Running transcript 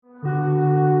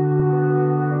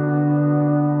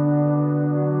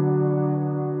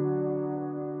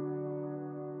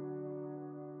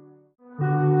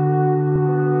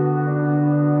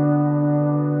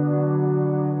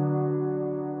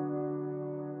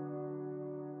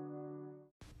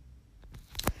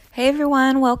Hey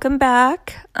everyone, welcome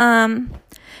back.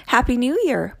 Happy New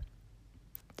Year.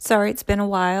 Sorry it's been a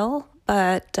while,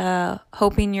 but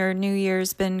hoping your New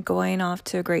Year's been going off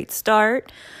to a great start.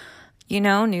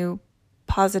 New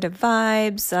positive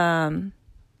vibes,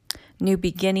 new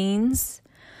beginnings.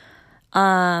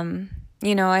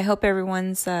 I hope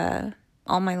everyone's,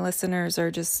 all my listeners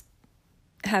are just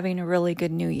having a really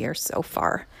good New Year so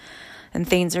far and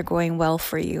things are going well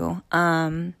for you.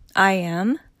 I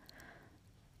am.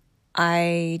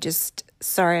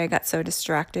 Sorry I got so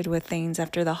distracted with things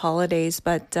after the holidays,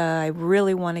 but I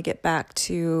really want to get back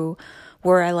to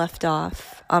where I left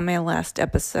off on my last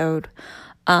episode,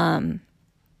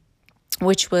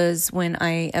 which was when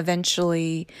I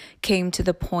eventually came to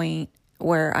the point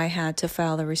where I had to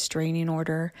file the restraining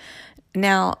order.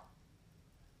 Now,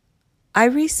 I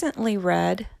recently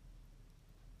read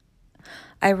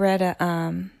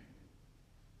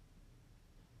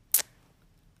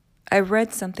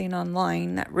something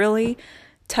online that really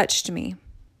touched me.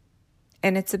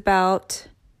 And it's about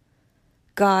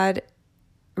God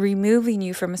removing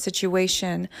you from a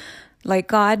situation. Like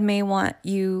God may want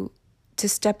you to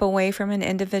step away from an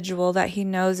individual that he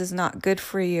knows is not good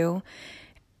for you.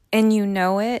 And you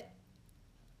know it,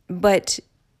 but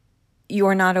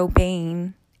you're not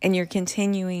obeying and you're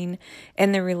continuing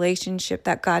in the relationship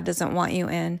that God doesn't want you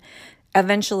in.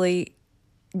 Eventually,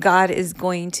 God is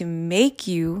going to make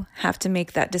you have to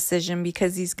make that decision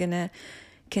because he's going to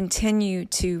continue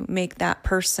to make that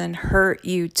person hurt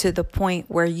you to the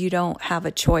point where you don't have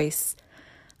a choice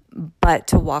but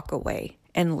to walk away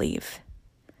and leave.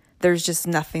 There's just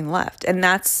nothing left. And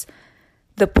that's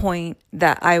the point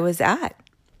that I was at.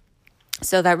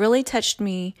 So that really touched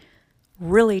me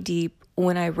really deep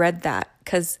when I read that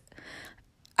because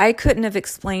I couldn't have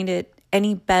explained it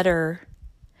any better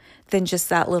than just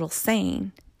that little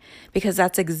saying, because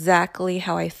that's exactly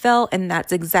how I felt and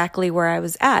that's exactly where I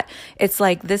was at. It's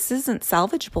like, this isn't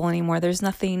salvageable anymore. There's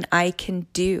nothing I can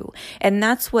do. And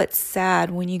that's what's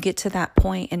sad when you get to that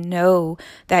point and know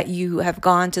that you have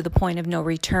gone to the point of no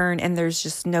return and there's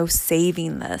just no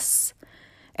saving this.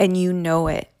 And you know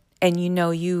it. And you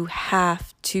know you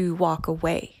have to walk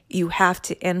away. You have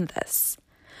to end this.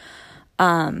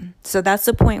 So that's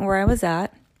the point where I was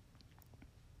at.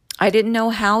 I didn't know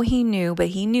how he knew, but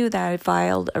he knew that I had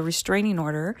filed a restraining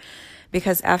order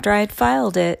because after I had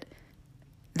filed it,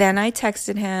 then I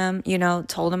texted him,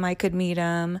 told him I could meet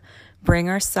him, bring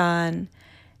our son.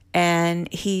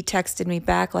 And he texted me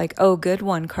back like, oh, good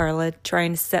one, Carla,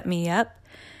 trying to set me up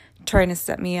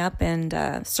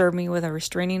and serve me with a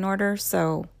restraining order.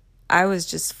 So I was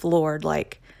just floored.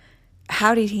 Like,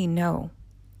 how did he know?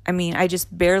 I mean, I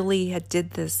just barely had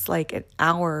did this like an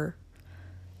hour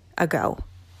ago.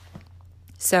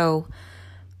 So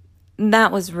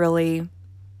that was really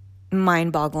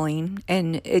mind-boggling,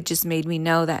 and it just made me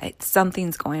know that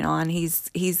something's going on.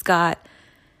 He's got,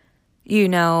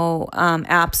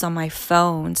 apps on my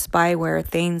phone, spyware,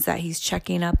 things that he's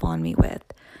checking up on me with.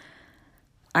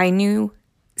 I knew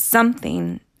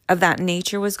something of that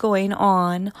nature was going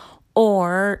on,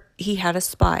 or he had a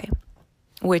spy,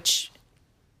 which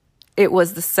it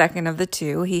was the second of the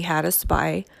two. He had a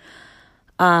spy,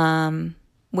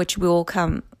 which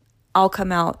I'll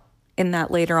come out in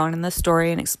that later on in the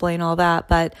story and explain all that.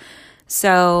 But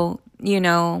so,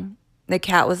 the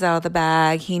cat was out of the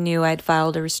bag. He knew I'd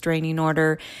filed a restraining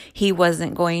order. He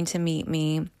wasn't going to meet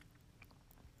me.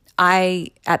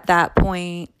 I, at that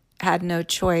point, had no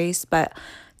choice but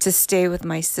to stay with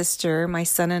my sister. My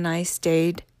son and I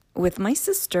stayed with my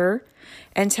sister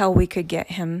until we could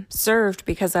get him served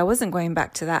because I wasn't going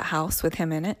back to that house with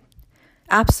him in it.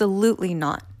 Absolutely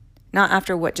not. Not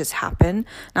after what just happened.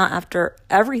 Not after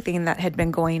everything that had been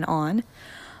going on.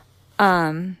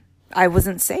 I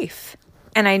wasn't safe.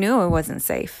 And I knew I wasn't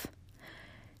safe.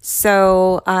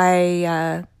 So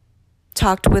I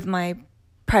talked with my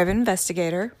private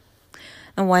investigator,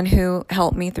 the one who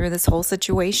helped me through this whole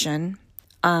situation.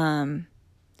 And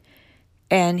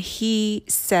he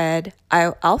said,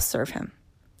 I'll serve him.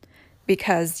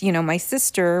 Because, my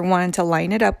sister wanted to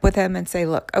line it up with him and say,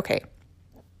 look, okay,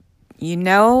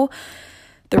 the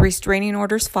restraining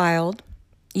order's filed.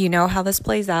 You know how this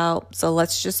plays out. So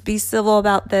let's just be civil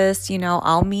about this.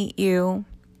 I'll meet you.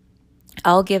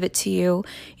 I'll give it to you.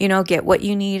 Get what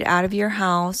you need out of your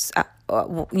house.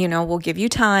 We'll give you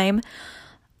time.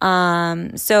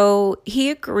 So he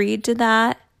agreed to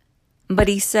that, but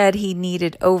he said he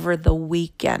needed over the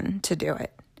weekend to do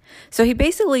it. So he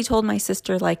basically told my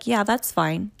sister, like, yeah, that's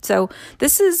fine. So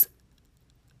this is,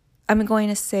 I'm going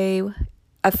to say,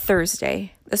 a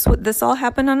Thursday. This all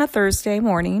happened on a Thursday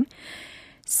morning.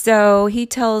 So he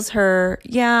tells her,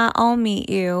 yeah, I'll meet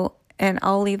you. and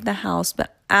I'll leave the house,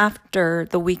 but after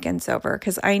the weekend's over,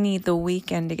 because I need the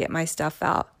weekend to get my stuff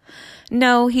out.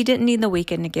 No, he didn't need the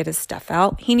weekend to get his stuff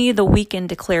out. He needed the weekend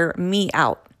to clear me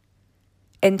out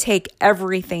and take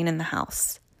everything in the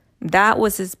house. That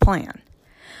was his plan.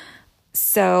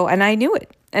 So, and I knew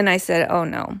it. And I said, oh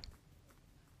no,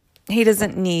 he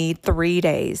doesn't need 3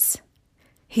 days.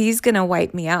 He's going to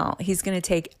wipe me out. He's going to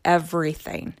take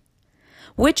everything,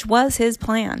 which was his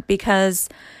plan, because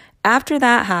after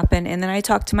that happened, and then I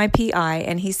talked to my PI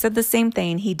and he said the same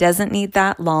thing. He doesn't need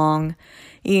that long.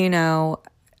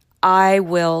 I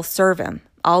will serve him.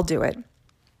 I'll do it.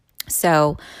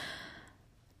 So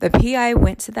the PI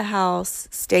went to the house,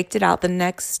 staked it out the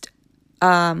next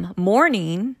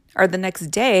morning or the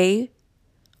next day,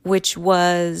 which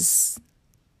was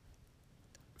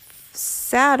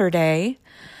Saturday.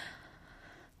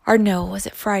 Or no, was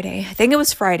it Friday? I think it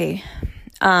was Friday.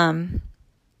 And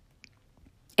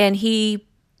he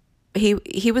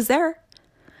was there.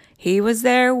 He was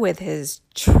there with his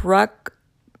truck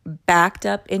backed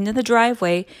up into the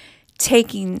driveway,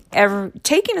 taking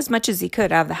as much as he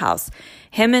could out of the house.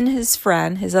 Him and his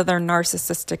friend, his other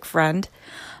narcissistic friend,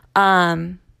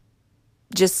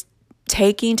 just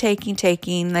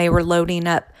taking. They were loading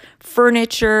up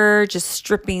furniture, just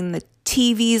stripping the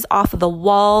TVs off of the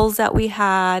walls that we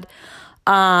had,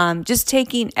 just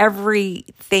taking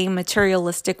everything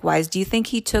materialistic wise. Do you think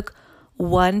he took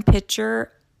one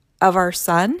picture of our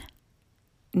son?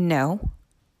 No.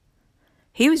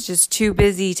 He was just too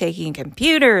busy taking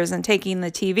computers and taking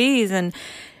the TVs and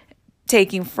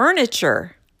taking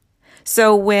furniture.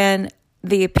 So when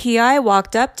the PI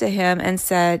walked up to him and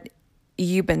said,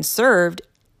 "You've been served,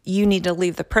 you need to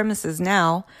leave the premises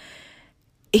now,"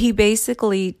 he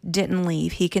basically didn't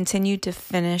leave. He continued to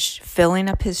finish filling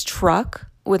up his truck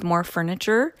with more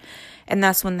furniture. And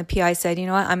that's when the PI said, "You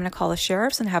know what, I'm going to call the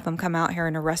sheriffs and have them come out here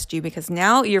and arrest you because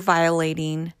now you're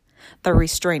violating the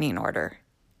restraining order."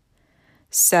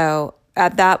 So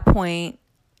at that point,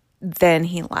 then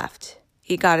he left.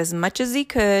 He got as much as he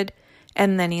could,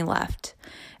 and then he left.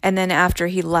 And then after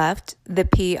he left, the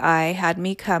PI had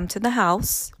me come to the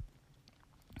house.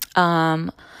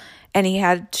 And he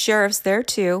had sheriffs there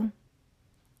too.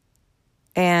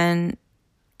 And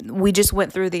we just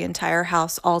went through the entire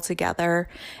house all together,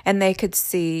 and they could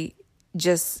see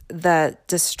just the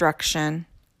destruction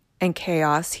and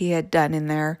chaos he had done in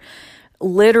there,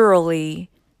 literally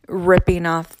ripping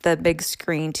off the big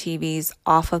screen TVs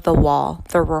off of the wall.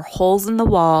 There were holes in the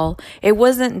wall. It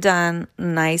wasn't done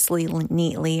nicely,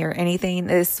 neatly or anything.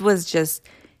 This was just,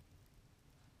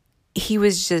 he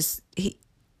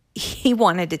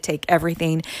wanted to take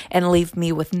everything and leave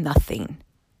me with nothing.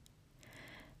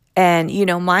 And,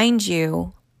 mind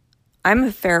you, I'm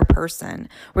a fair person,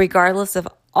 regardless of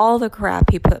all the crap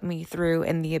he put me through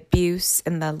and the abuse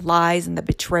and the lies and the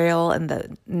betrayal and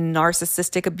the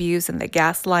narcissistic abuse and the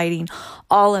gaslighting,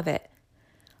 all of it.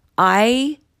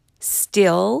 I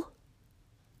still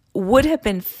would have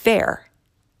been fair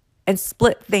and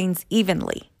split things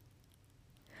evenly.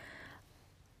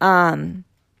 But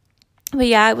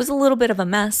yeah, it was a little bit of a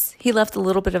mess. He left a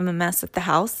little bit of a mess at the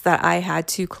house that I had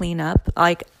to clean up.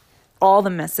 Like all the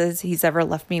messes he's ever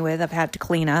left me with, I've had to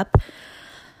clean up.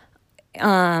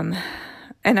 And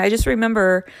I just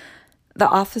remember the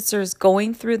officers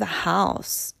going through the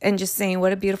house and just saying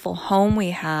what a beautiful home we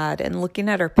had and looking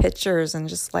at our pictures and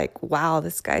just like, wow,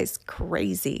 this guy's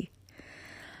crazy.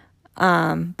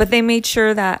 But they made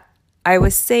sure that I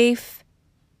was safe.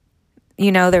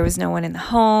 There was no one in the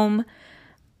home.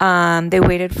 They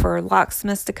waited for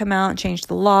locksmiths to come out and change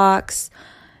the locks.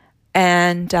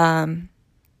 And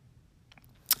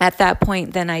at that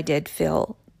point, then I did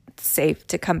feel safe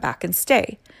to come back and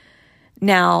stay.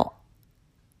 Now,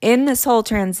 in this whole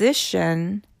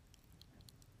transition,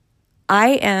 I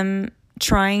am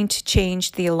trying to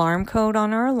change the alarm code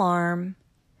on our alarm.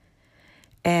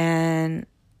 And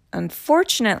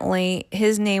unfortunately,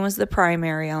 his name was the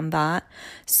primary on that.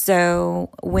 So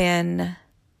when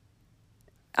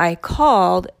I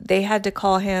called, they had to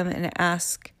call him and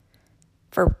ask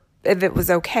for if it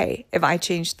was okay if I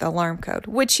changed the alarm code,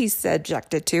 which he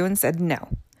objected to and said no.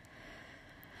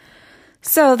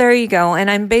 So there you go.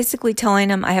 And I'm basically telling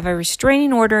him I have a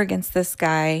restraining order against this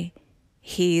guy.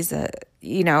 He's a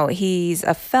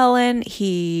felon.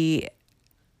 He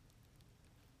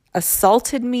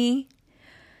assaulted me.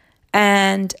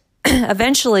 And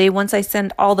eventually, once I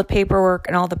send all the paperwork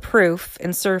and all the proof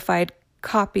and certified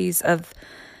copies of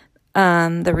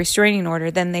the restraining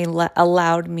order, then they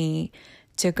allowed me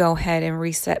to go ahead and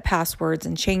reset passwords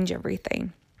and change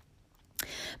everything.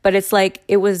 But it's like,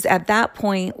 it was at that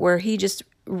point where he just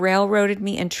railroaded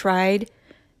me and tried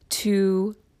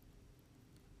to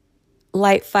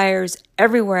light fires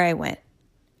everywhere I went.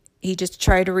 He just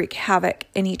tried to wreak havoc,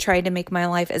 and he tried to make my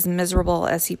life as miserable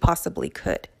as he possibly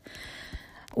could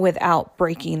without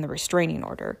breaking the restraining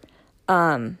order.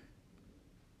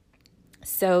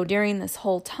 So during this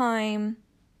whole time,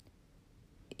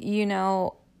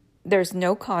 there's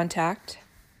no contact,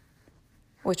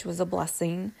 which was a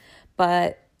blessing,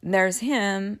 but there's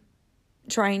him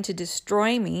trying to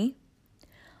destroy me.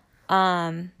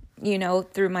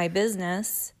 Through my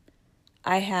business,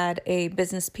 I had a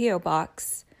business P.O.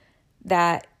 box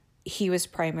that he was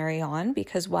primary on,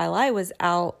 because while I was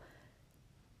out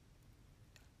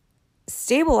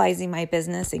stabilizing my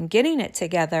business and getting it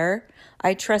together,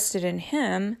 I trusted in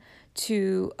him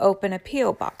to open a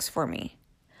P.O. box for me.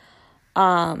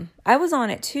 I was on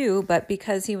it too, but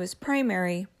because he was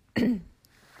primary,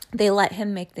 they let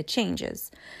him make the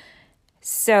changes.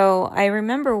 So I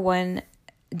remember one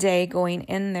day going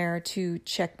in there to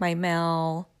check my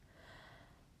mail.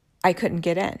 I couldn't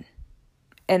get in.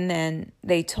 And then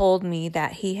they told me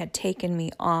that he had taken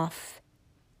me off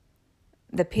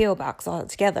the P.O. box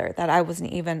altogether, that I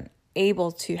wasn't even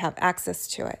able to have access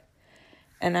to it.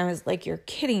 And I was like, you're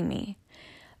kidding me.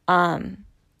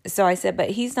 So I said,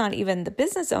 but he's not even the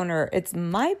business owner. It's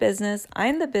my business.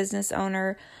 I'm the business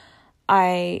owner.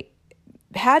 I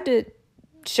had to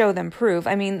show them proof.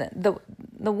 I mean,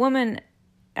 the woman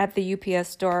at the UPS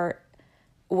store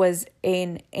was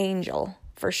an angel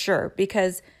for sure,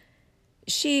 because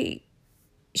she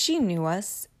knew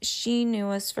us. She knew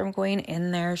us from going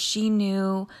in there. She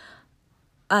knew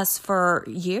us for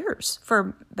years,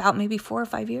 for about maybe 4 or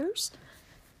 5 years,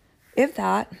 if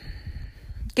that,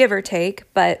 give or take.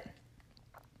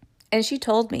 And she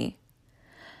told me,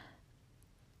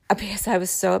 because I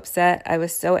was so upset, I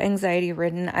was so anxiety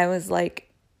ridden, I was like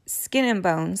skin and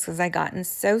bones because I gotten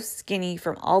so skinny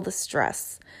from all the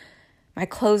stress. My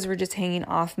clothes were just hanging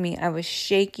off me. I was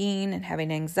shaking and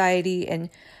having anxiety, and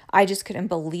I just couldn't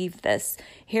believe this.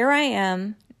 Here I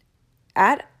am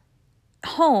at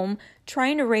home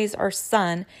trying to raise our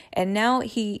son, and now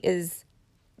he is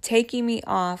taking me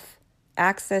off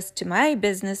access to my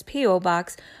business P.O.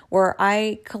 box where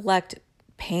I collect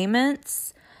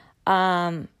payments,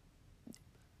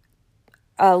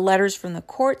 letters from the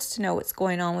courts to know what's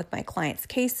going on with my clients'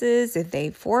 cases, if they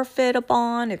forfeit a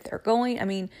bond, if they're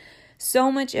going,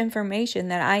 so much information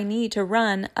that I need to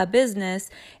run a business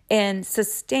and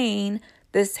sustain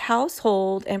this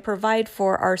household and provide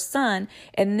for our son.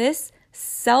 And this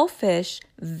selfish,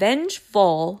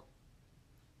 vengeful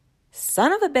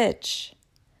son of a bitch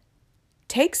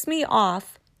takes me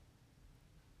off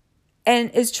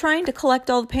and is trying to collect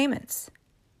all the payments.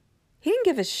 He didn't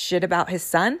give a shit about his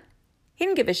son. He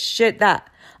didn't give a shit that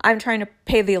I'm trying to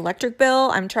pay the electric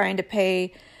bill. I'm trying to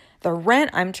pay the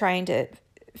rent. I'm trying to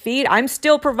feed. I'm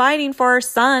still providing for our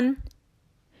son.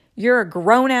 You're a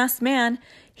grown-ass man.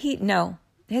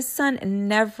 His son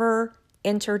never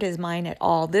entered his mind at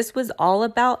all. This was all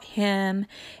about him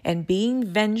and being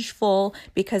vengeful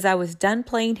because I was done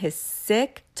playing his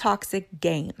sick, toxic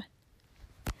game.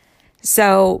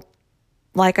 So,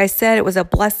 like I said, it was a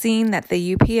blessing that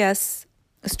the UPS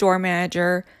store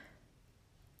manager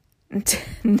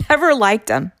never liked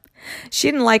him. She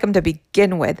didn't like him to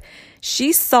begin with.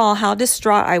 She saw how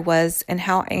distraught I was and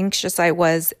how anxious I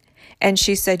was. And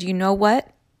she said, you know what?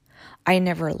 I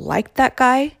never liked that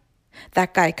guy.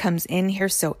 That guy comes in here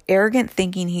so arrogant,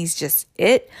 thinking he's just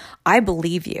it. I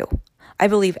believe you. I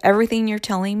believe everything you're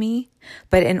telling me.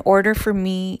 But in order for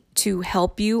me to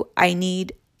help you, I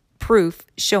need proof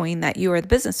showing that you are the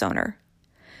business owner.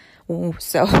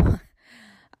 So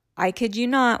I kid you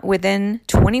not, within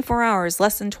 24 hours,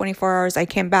 less than 24 hours, I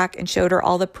came back and showed her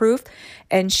all the proof.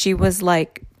 And she was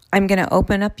like, I'm going to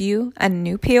open up you a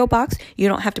new P.O. box. You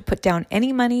don't have to put down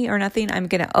any money or nothing. I'm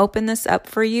going to open this up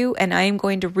for you, and I am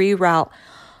going to reroute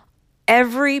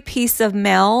every piece of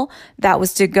mail that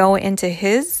was to go into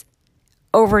his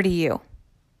over to you.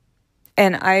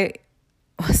 And I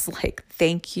was like,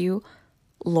 thank you,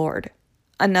 Lord.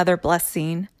 Another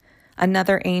blessing,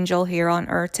 another angel here on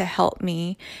earth to help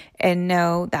me and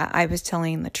know that I was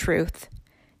telling the truth.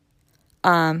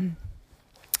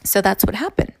 So that's what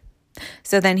happened.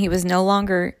 So then he was no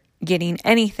longer getting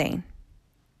anything.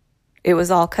 It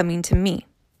was all coming to me.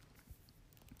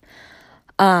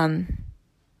 And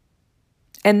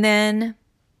then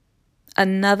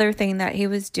another thing that he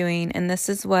was doing, and this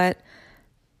is what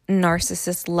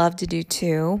narcissists love to do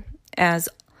too, as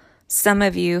some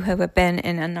of you who have been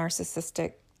in a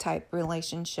narcissistic type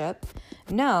relationship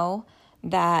know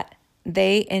that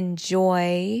they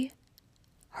enjoy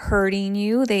hurting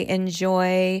you. They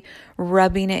enjoy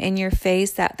rubbing it in your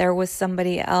face that there was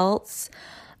somebody else.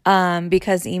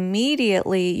 Because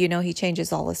immediately, he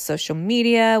changes all his social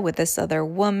media with this other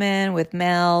woman, with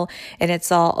Mel, and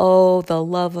it's all, oh, the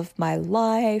love of my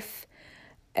life.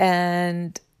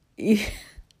 And it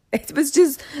was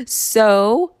just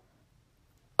so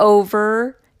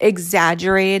over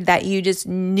exaggerated that you just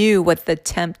knew what the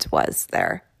tempt was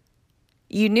there.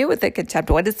 You knew what the contempt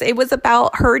was. It was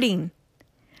about hurting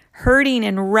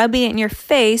and rubbing it in your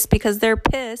face because they're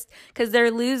pissed because they're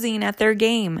losing at their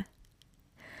game.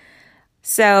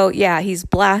 So yeah, he's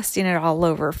blasting it all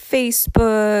over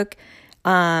Facebook.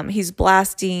 He's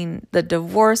blasting the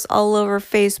divorce all over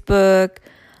Facebook.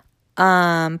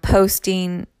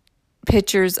 Posting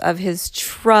pictures of his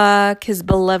truck, his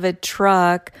beloved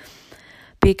truck,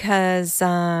 because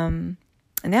now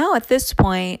at this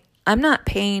point, I'm not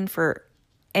paying for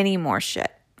any more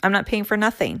shit. I'm not paying for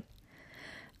nothing.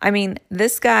 I mean,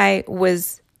 this guy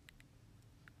was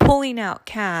pulling out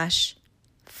cash,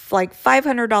 like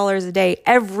 $500 a day,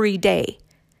 every day,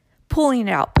 pulling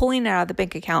it out of the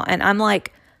bank account. And I'm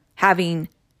like having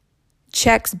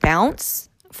checks bounce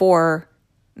for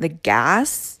the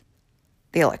gas,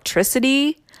 the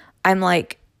electricity. I'm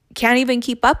like, can't even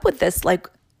keep up with this. Like,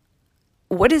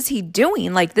 what is he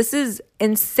doing? Like, this is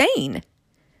insane.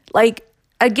 Like,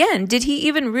 again, did he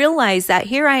even realize that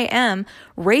here I am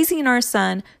raising our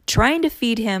son, trying to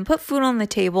feed him, put food on the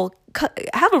table,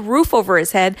 have a roof over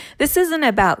his head? This isn't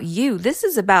about you. This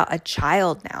is about a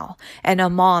child now and a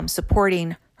mom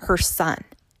supporting her son.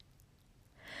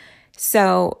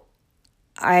 So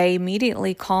I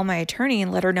immediately call my attorney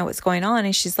and let her know what's going on.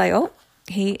 And she's like, oh,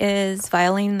 he is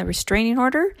violating the restraining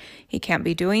order. He can't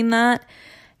be doing that.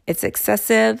 It's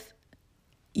excessive.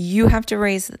 You have to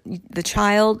raise the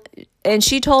child. And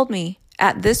she told me,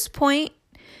 at this point,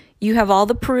 you have all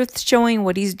the proofs showing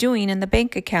what he's doing in the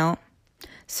bank account.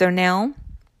 So now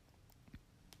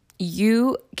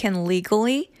you can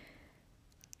legally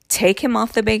take him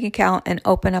off the bank account and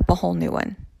open up a whole new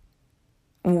one,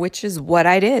 which is what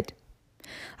I did.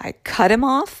 I cut him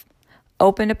off,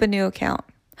 opened up a new account.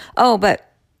 Oh,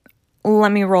 but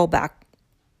let me roll back.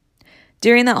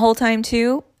 During that whole time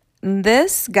too,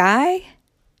 this guy,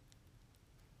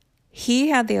 he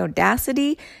had the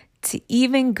audacity to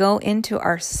even go into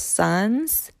our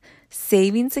son's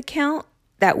savings account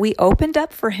that we opened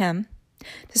up for him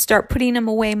to start putting him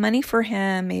away money for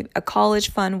him, maybe a college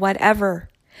fund, whatever.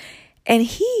 And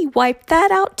he wiped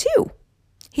that out too.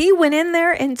 He went in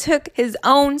there and took his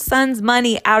own son's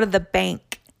money out of the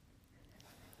bank.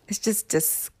 It's just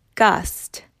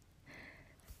disgust.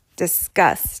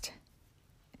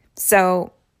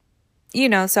 So,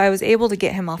 so I was able to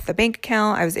get him off the bank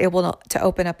account. I was able to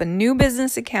open up a new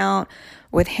business account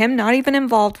with him not even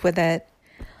involved with it.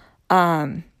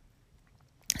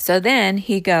 So then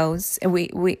he goes, and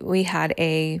we had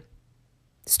a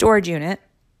storage unit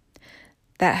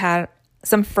that had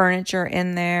some furniture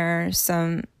in there,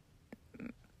 some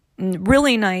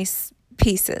really nice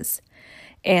pieces.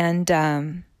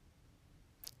 And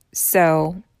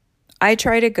so I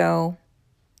try to go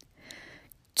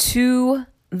to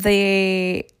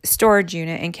the storage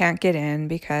unit and can't get in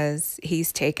because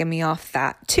he's taken me off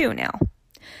that too now.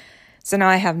 So now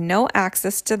I have no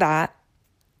access to that.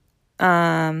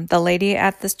 The lady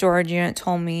at the storage unit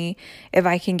told me if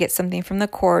I can get something from the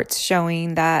courts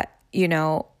showing that,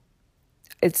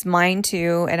 it's mine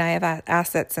too, and I have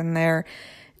assets in there,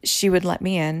 she would let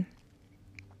me in.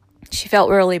 She felt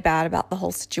really bad about the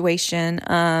whole situation.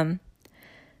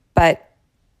 But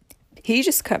he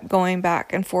just kept going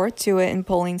back and forth to it and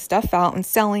pulling stuff out and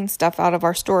selling stuff out of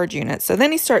our storage unit. So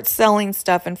then he starts selling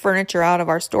stuff and furniture out of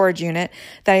our storage unit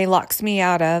that he locks me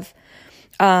out of.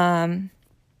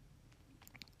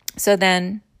 So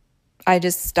then I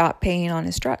just stopped paying on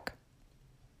his truck.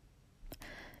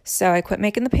 So I quit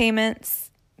making the payments.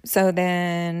 So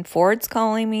then Ford's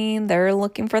calling me. They're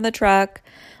looking for the truck.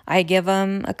 I give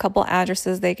them a couple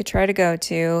addresses they could try to go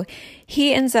to.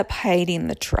 He ends up hiding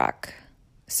the truck.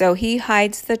 So he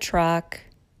hides the truck,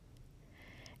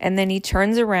 and then he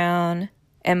turns around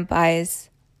and buys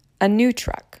a new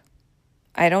truck.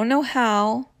 I don't know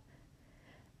how,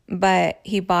 but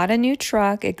he bought a new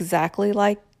truck exactly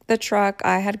like the truck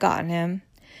I had gotten him.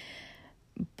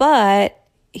 But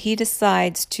he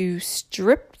decides to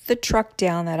strip the truck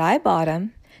down that I bought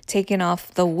him, taking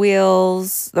off the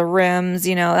wheels, the rims,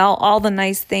 all the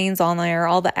nice things on there,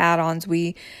 all the add-ons.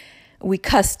 We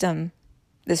custom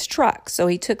this truck. So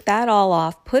he took that all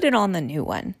off, put it on the new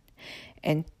one,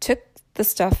 and took the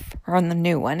stuff on the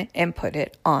new one and put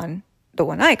it on the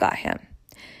one I got him.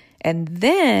 And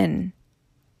then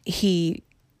he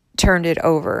turned it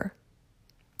over.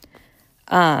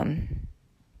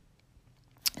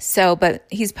 So, but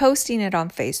he's posting it on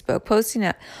Facebook, posting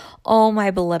it, oh, my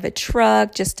beloved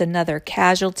truck, just another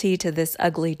casualty to this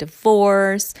ugly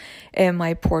divorce. And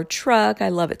my poor truck, I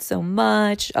love it so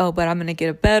much. Oh, but I'm going to get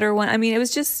a better one. I mean, it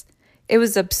was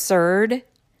absurd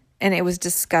and it was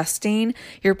disgusting.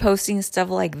 You're posting stuff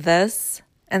like this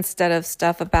instead of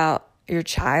stuff about your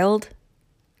child.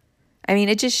 I mean,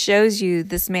 it just shows you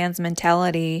this man's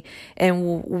mentality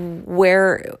and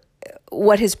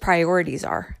what his priorities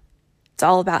are. It's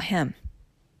all about him.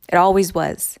 It always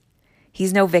was.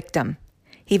 He's no victim.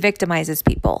 He victimizes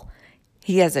people.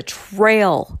 He has a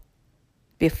trail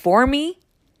before me,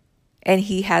 and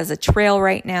he has a trail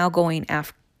right now going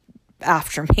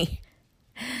after me.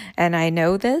 And I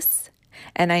know this,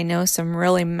 and I know some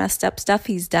really messed up stuff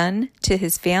he's done to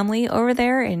his family over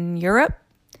there in Europe.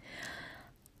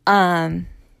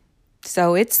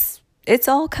 So it's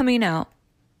all coming out,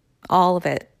 all of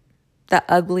it. The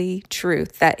ugly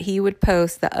truth that he would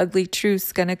post, the ugly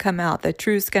truth's going to come out. The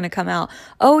truth's going to come out.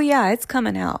 Oh yeah, it's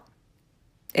coming out.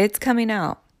 It's coming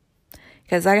out.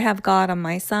 Because I have God on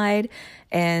my side,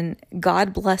 and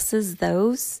God blesses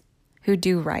those who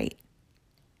do right.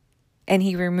 And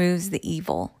he removes the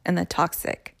evil and the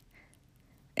toxic.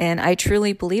 And I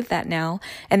truly believe that now.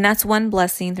 And that's one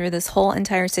blessing through this whole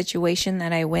entire situation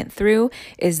that I went through,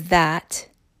 is that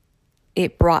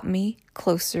it brought me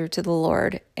closer to the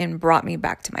Lord and brought me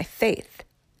back to my faith.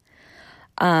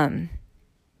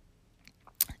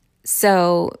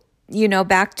 So,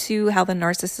 back to how the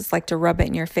narcissists like to rub it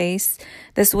in your face.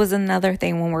 This was another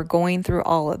thing when we're going through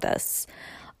all of this.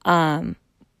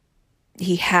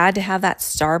 He had to have that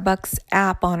Starbucks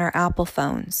app on our Apple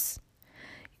phones.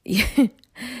 You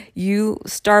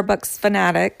Starbucks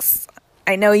fanatics,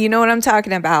 I know you know what I'm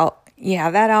talking about. You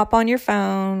have that app on your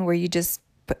phone where you just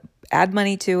add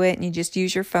money to it and you just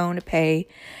use your phone to pay.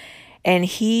 And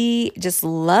he just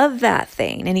loved that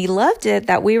thing. And he loved it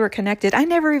that we were connected. I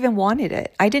never even wanted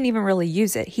it. I didn't even really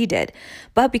use it. He did.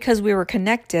 But because we were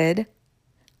connected,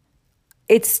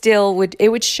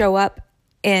 it would show up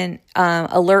and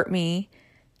alert me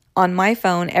on my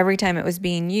phone every time it was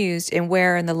being used and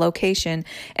where in the location.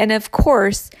 And of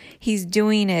course, he's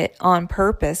doing it on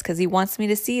purpose because he wants me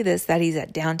to see this, that he's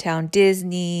at downtown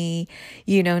Disney,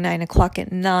 9:00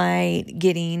 at night,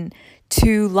 getting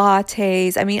 2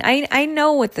 lattes. I mean, I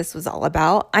know what this was all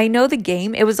about. I know the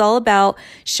game. It was all about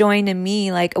showing to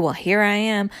me like, well, here I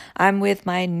am. I'm with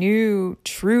my new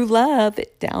true love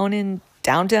down in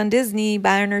downtown Disney,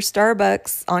 buying her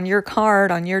Starbucks on your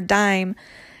card, on your dime.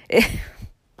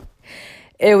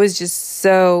 It was just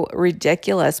so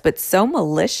ridiculous, but so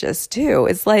malicious too.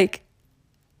 It's like,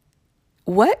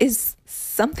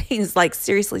 something's like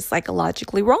seriously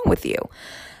psychologically wrong with you.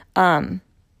 But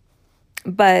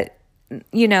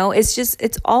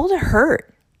it's all to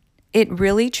hurt. It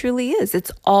really, truly is.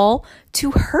 It's all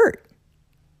to hurt.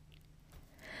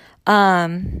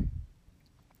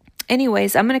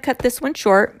 Anyways, I'm going to cut this one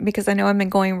short because I know I've been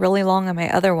going really long on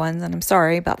my other ones, and I'm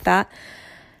sorry about that.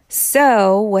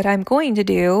 So what I'm going to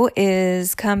do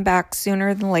is come back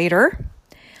sooner than later,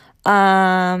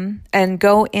 and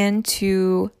go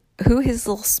into who his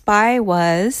little spy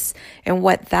was and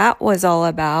what that was all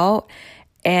about.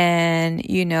 And,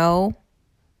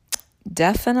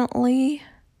 definitely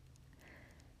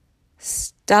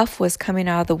stuff was coming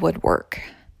out of the woodwork,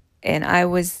 and I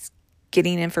was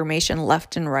getting information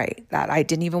left and right that I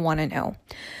didn't even want to know.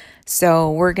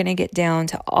 So we're going to get down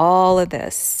to all of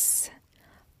this.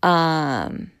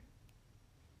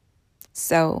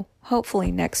 So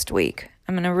hopefully next week,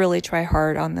 I'm going to really try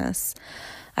hard on this.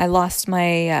 I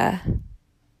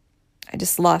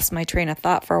just lost my train of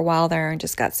thought for a while there and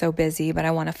just got so busy, but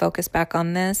I want to focus back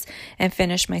on this and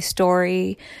finish my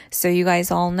story so you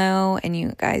guys all know, and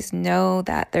you guys know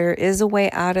that there is a way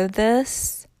out of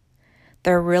this.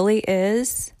 There really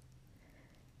is.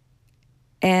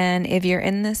 And if you're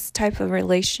in this type of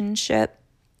relationship,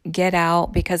 get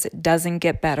out, because it doesn't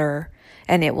get better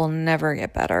and it will never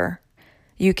get better.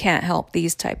 You can't help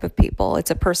these type of people.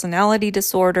 It's a personality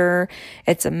disorder.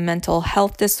 It's a mental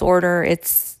health disorder.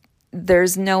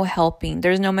 There's no helping.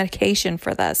 There's no medication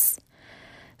for this.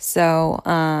 So,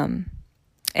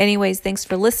 anyways, thanks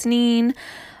for listening.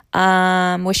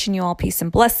 Wishing you all peace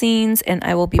and blessings, and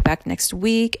I will be back next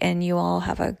week, and you all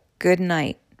have a good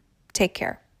night. Take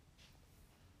care.